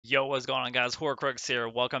Yo, what's going on, guys? Hoarcrux here.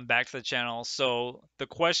 Welcome back to the channel. So the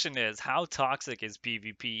question is, how toxic is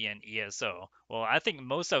PvP and ESO? Well, I think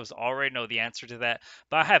most of us already know the answer to that,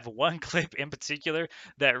 but I have one clip in particular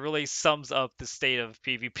that really sums up the state of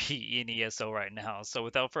PvP and ESO right now. So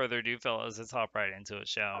without further ado, fellas, let's hop right into it,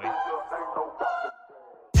 shall we?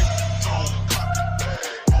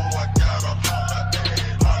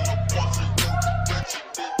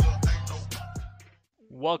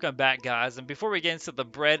 Welcome back, guys, and before we get into the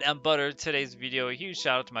bread and butter of today's video, a huge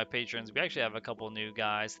shout out to my patrons. We actually have a couple new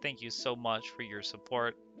guys. Thank you so much for your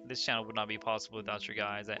support. This channel would not be possible without you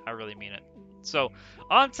guys. I really mean it. So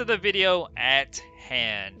on to the video at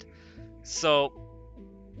hand. So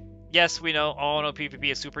yes, we all know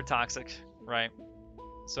PvP is super toxic, right?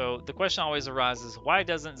 So the question always arises, why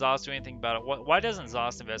doesn't ZoS do anything about it? Why doesn't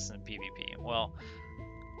ZoS invest in PvP? Well,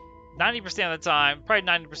 90% of the time, probably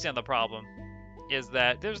 90% of the problem is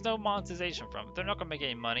that there's no monetization from it. They're not going to make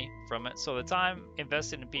any money from it. So the time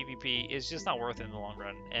invested in PvP is just not worth it in the long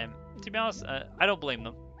run. And to be honest, I don't blame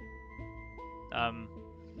them.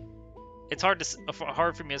 It's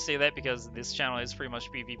hard for me to say that because this channel is pretty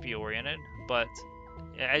much PvP oriented. But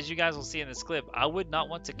as you guys will see in this clip, I would not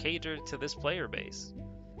want to cater to this player base.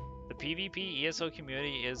 The PvP ESO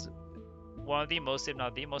community is one of the most, if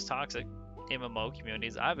not the most toxic MMO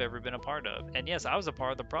communities I've ever been a part of. And yes, I was a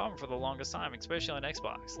part of the problem for the longest time, especially on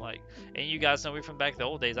Xbox. And you guys know me from back the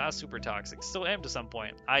old days, I was super toxic. Still am to some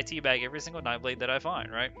point. I teabag every single Nightblade that I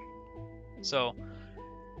find, right? So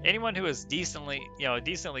anyone who is decently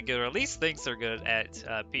good, or at least thinks they're good at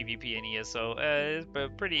PvP and ESO, is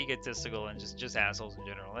pretty egotistical and just assholes in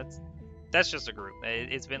general. That's just a group.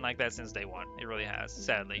 It's been like that since day one. It really has,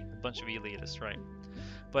 sadly. A bunch of elitists, right?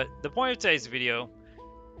 But the point of today's video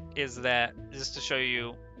is that just to show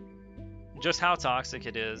you just how toxic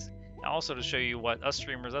it is, and also to show you what us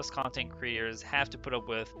streamers, us content creators have to put up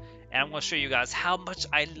with. And I'm going to show you guys how much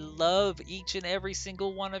I love each and every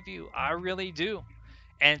single one of you. I really do.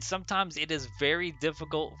 And sometimes it is very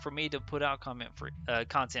difficult for me to put out content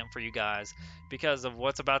for you guys because of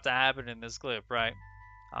what's about to happen in this clip, right?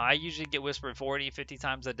 I usually get whispered 40, 50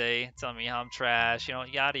 times a day telling me how I'm trash,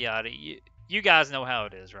 yada yada. You guys know how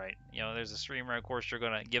it is, right? There's a streamer, of course, you're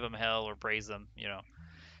going to give them hell or praise them,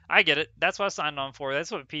 I get it. That's what I signed on for.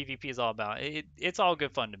 That's what PvP is all about. It's all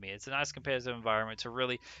good fun to me. It's a nice competitive environment to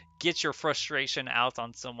really get your frustration out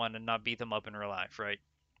on someone and not beat them up in real life, right?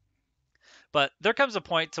 But there comes a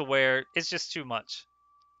point to where it's just too much,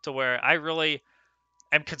 to where I really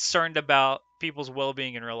am concerned about people's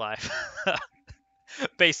well-being in real life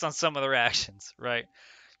based on some of their actions, right?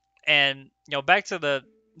 And back to the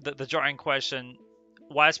jarring question,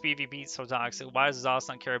 why is PvP so toxic? Why does ZoS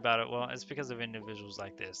not care about it? Well, it's because of individuals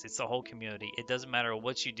like this. It's the whole community. It doesn't matter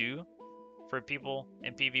what you do for people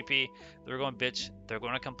in PvP. They're going to bitch, they're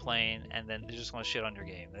going to complain, and then they're just going to shit on your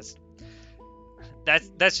game.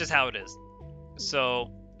 That's just how it is. So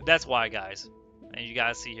that's why, guys. And you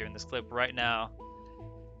guys see here in this clip right now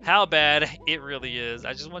how bad it really is.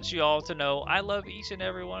 I just want you all to know I love each and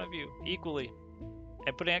every one of you equally.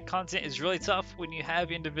 And putting out content is really tough when you have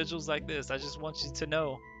individuals like this. I just want you to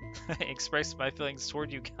know, express my feelings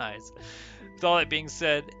toward you guys. With all that being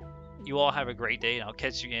said, you all have a great day, and I'll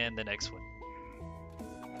catch you in the next one.